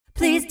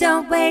Please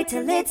don't wait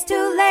till it's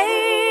too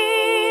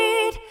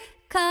late.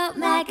 Call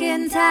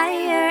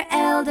McIntyre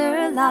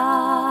Elder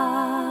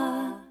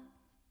Law.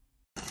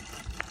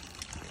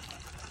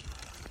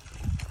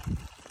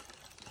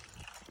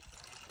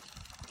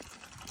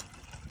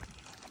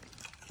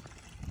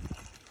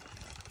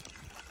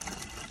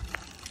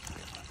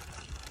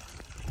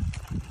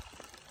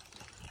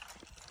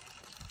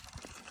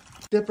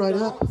 Step right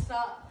up.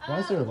 Why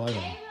is there a light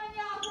on?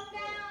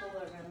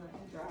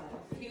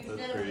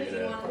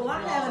 Well,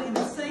 I haven't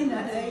even seen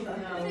that either.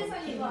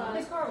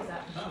 Whose car was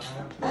that?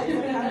 I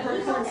do have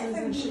her cousins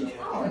and she.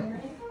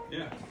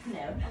 No.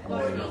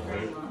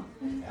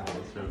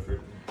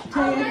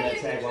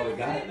 Tag while we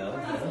got it though.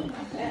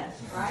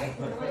 Right?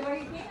 Where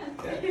you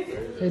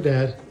can. Hey,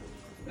 Dad.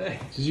 Hey.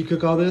 Did you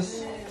cook all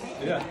this?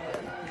 Yeah.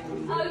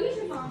 Oh, use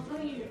your phone.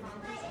 Let me use your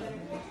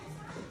phone.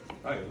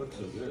 Oh, it looks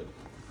so good.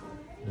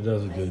 It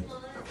does look good.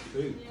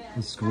 Food.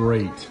 It's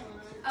great.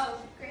 Oh,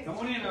 great. Come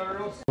on in,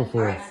 Earl.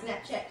 For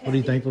what are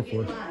you thankful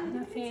for?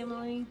 My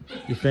family.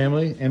 Your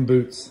family and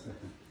Boots.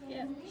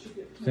 Yeah.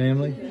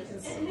 Family.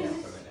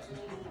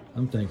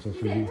 I'm thankful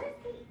for you.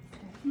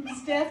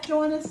 Steph,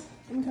 join us.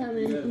 I'm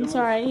coming. I'm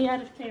sorry. He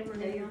had a camera.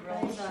 Okay.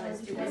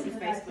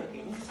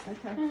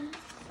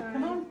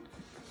 Come on.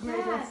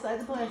 Mary, let's say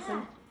the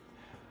blessing.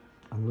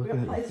 I'm We got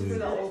looking at places for the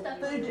the old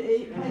food to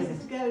eat, places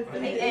to go,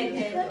 food to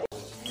eat.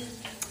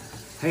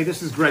 Hey,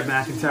 this is Greg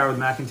McIntyre with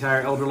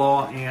McIntyre Elder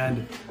Law,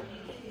 and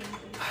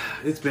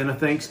it's been a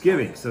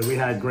Thanksgiving. So we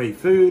had great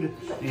food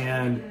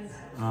and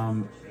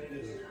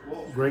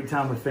great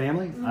time with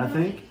family, I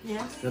think.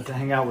 Yeah. Got to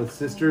hang out with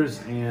sisters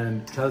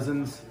and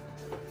cousins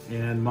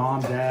and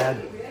mom, dad.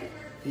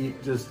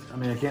 Eat just, I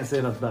mean, I can't say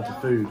enough about the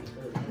food.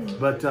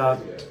 But,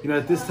 you know,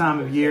 at this time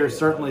of year,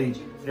 certainly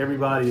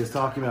everybody is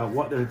talking about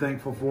what they're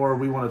thankful for.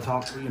 We want to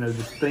talk, you know,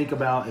 just think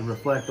about and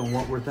reflect on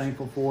what we're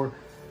thankful for.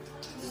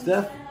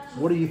 Steph,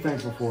 what are you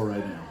thankful for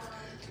right now?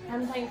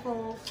 I'm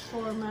thankful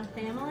for my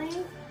family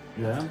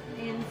Yeah?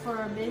 and for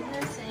our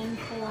business and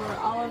for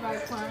all of our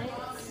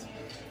clients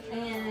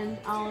and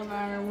all of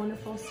our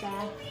wonderful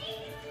staff.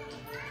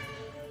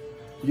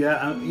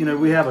 Yeah, you know,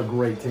 we have a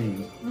great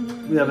team.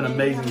 We have an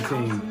amazing We have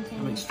an team. awesome team.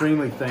 I'm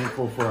extremely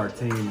thankful for our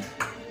team.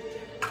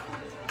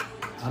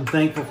 I'm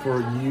thankful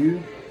for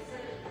you.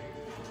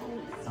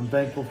 I'm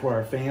thankful for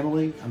our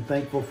family. I'm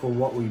thankful for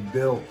what we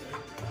built.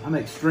 I'm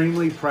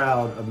extremely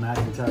proud of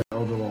McIntyre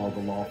Elder Law, the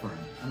law firm.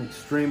 I'm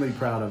extremely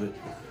proud of it.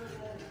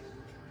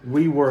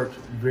 We worked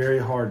very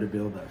hard to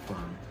build that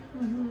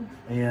firm.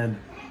 And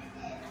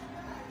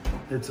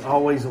it's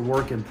always a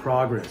work in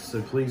progress,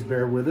 so please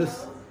bear with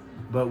us.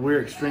 But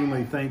we're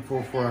extremely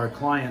thankful for our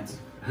clients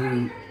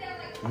who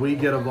we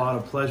get a lot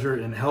of pleasure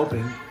in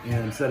helping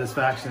and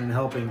satisfaction in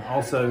helping.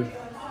 Also,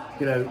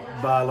 you know,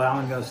 by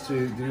allowing us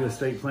to do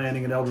estate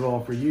planning and elder law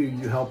for you,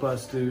 you help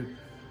us to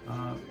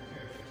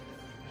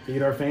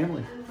feed our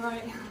family,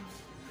 Right.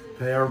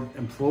 pay our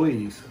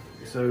employees.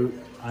 So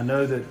I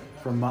know that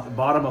from the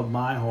bottom of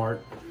my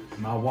heart,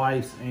 my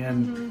wife's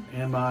and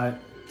my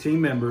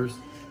team members'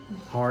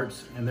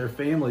 hearts and their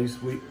families,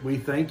 we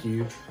thank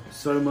you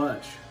so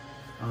much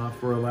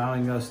for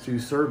allowing us to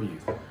serve you.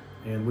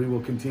 And we will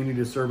continue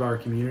to serve our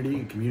community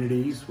and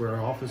communities where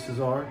our offices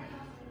are,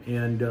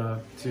 and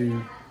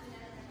to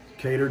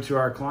cater to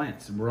our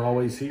clients. And we're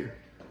always here.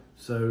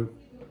 So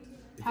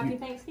Happy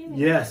Thanksgiving.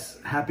 yes,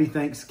 happy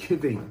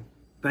Thanksgiving.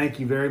 Thank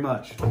you very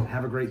much.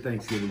 Have a great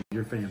Thanksgiving.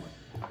 Your family.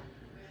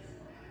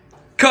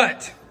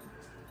 Cut!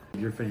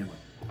 Your family.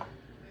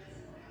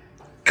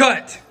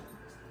 Cut!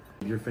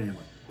 Your family.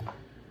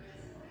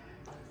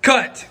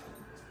 Cut!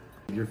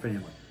 Your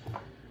family.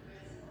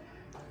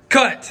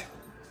 Cut!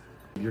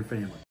 Your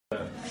family.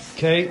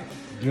 Kate,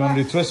 do you want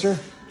to do Twister?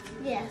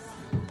 Yes.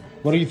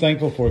 What are you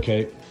thankful for,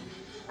 Kate?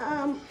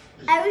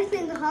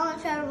 Everything the whole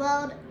entire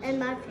world and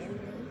my family.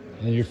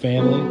 And your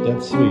family?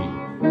 That's sweet.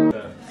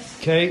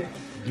 Kate,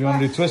 do you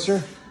want to do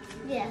Twister?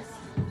 Yes.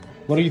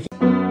 What are you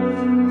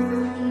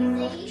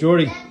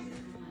Jordy,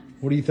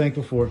 what are you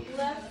thankful for?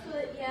 Left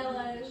foot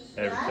yellow.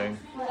 Everything.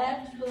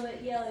 Left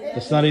foot yellow.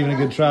 That's not even a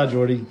good try,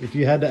 Jordy. If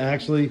you had to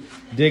actually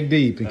dig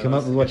deep and come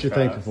up with what you're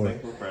thankful for.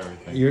 Thankful for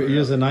everything. You're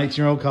as a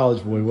 19-year-old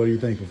college boy, what are you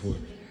thankful for?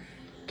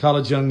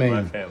 College young My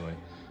man. family.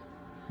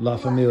 La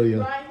Familia.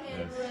 Right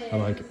hand red. I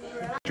like it.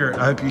 Sure,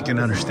 I hope you can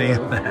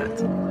understand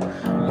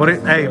that. What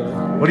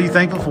are you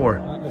thankful for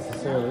Not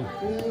necessarily.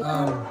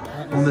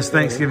 on this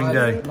Thanksgiving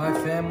Day? My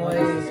family,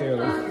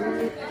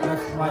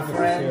 my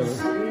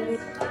friends.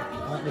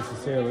 Not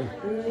necessarily.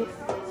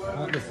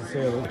 Not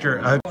necessarily.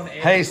 Sure.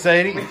 Hey,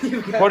 Sadie,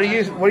 what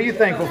are you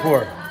thankful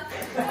for?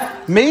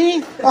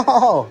 Me?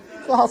 Oh,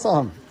 that's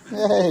awesome.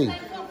 Hey.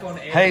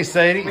 Hey,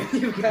 Sadie,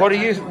 what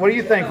are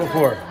you thankful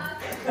for?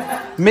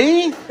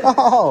 Me?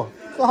 Oh,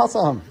 that's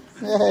awesome.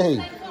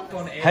 Hey.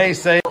 Hey,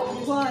 Sadie.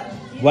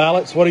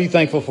 Alex, what are you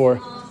thankful for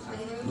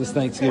this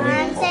Thanksgiving?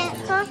 I'm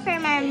thankful for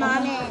my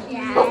mom and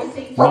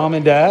dad. Mom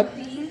and dad?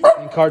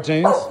 And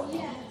cartoons?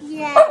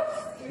 Yes.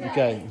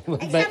 Okay.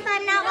 Except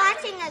I'm not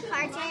watching a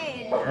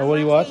cartoon. Oh, what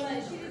do you watch?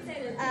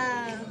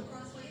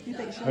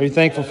 Are you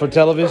thankful for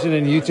television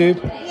and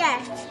YouTube?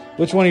 Yes.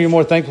 Which one are you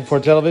more thankful for,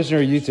 television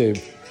or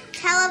YouTube?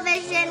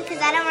 Television,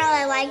 because I don't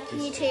really like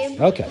YouTube.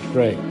 Okay,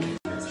 great.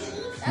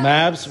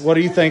 Mabs, what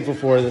are you thankful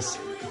for this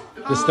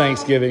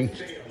Thanksgiving?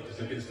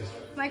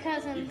 My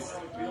cousins.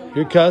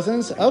 Your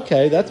cousins?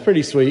 Okay, that's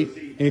pretty sweet.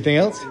 Anything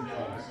else?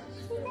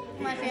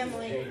 My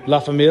family.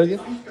 La Familia?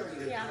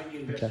 Yeah.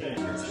 Okay.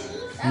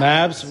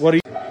 Mabs, what are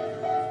you?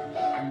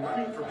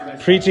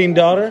 Preteen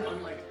daughter?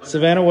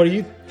 Savannah, what are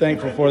you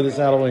thankful for this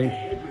Halloween?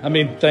 I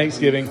mean,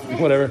 Thanksgiving,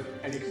 whatever.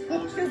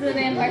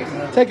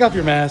 Take off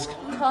your mask.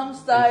 Tom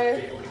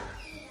Steyer.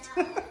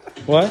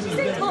 What?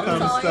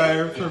 Tom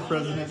Steyer for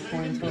President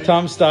 2020.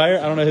 Tom Steyer?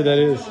 I don't know who that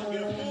is.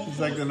 He's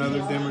like another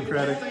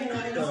Democratic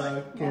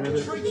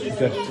candidate.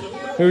 Okay.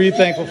 Who are you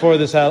thankful for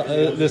this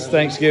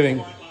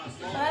Thanksgiving?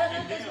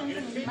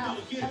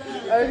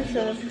 Already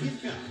said.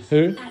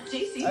 Who?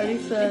 Already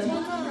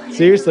said.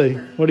 Seriously,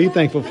 what are you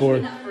thankful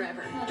for?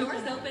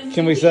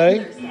 Can we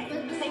say?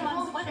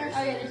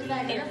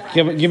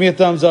 Give me a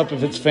thumbs up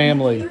if it's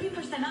family.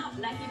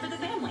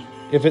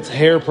 If it's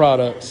hair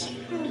products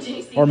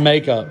or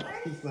makeup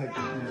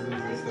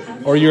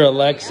or your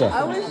Alexa.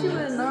 I wish you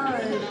would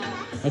nod.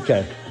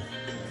 Okay.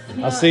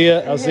 I'll see you.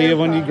 I'll see you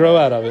when you grow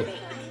out of it.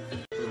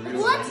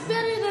 What's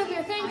better than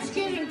your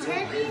Thanksgiving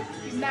turkey?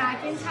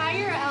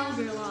 McIntyre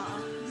Elder Law.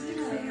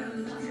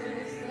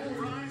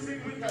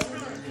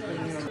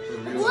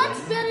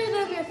 What's better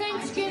than your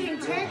Thanksgiving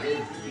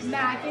turkey?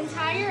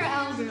 McIntyre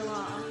Elder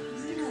Law.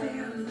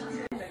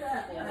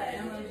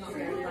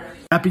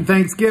 Happy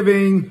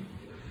Thanksgiving.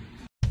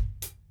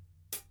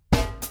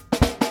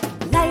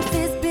 Life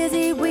is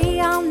busy, we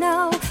all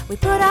know. We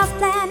put off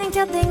planning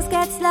till things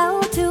get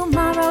slow.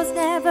 Tomorrow's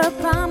never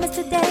promised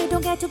today.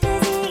 Don't get too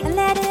busy and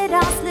let it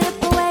all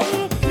slip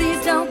away.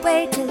 Please don't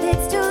wait till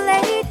it's too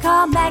late.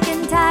 Call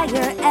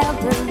McIntyre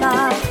Elder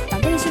Law.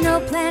 Foundational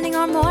planning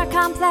or more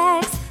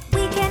complex.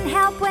 We can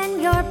help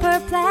when you're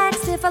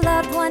perplexed. If a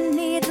loved one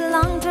needs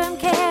long-term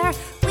care,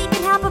 we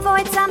can help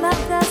avoid some of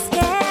the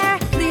scare.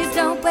 Please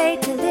don't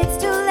wait till it's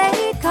too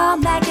late. Call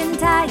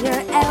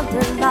McIntyre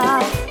Elder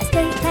Law.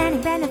 Estate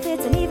planning,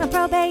 benefits, and even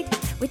probate.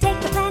 We take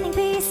the planning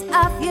piece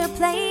off your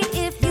plate.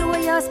 If you or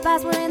your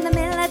spouse were in the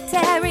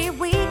military,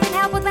 we can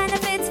help with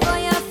benefits for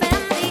your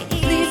family.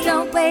 Please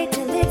don't wait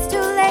till it's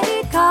too late.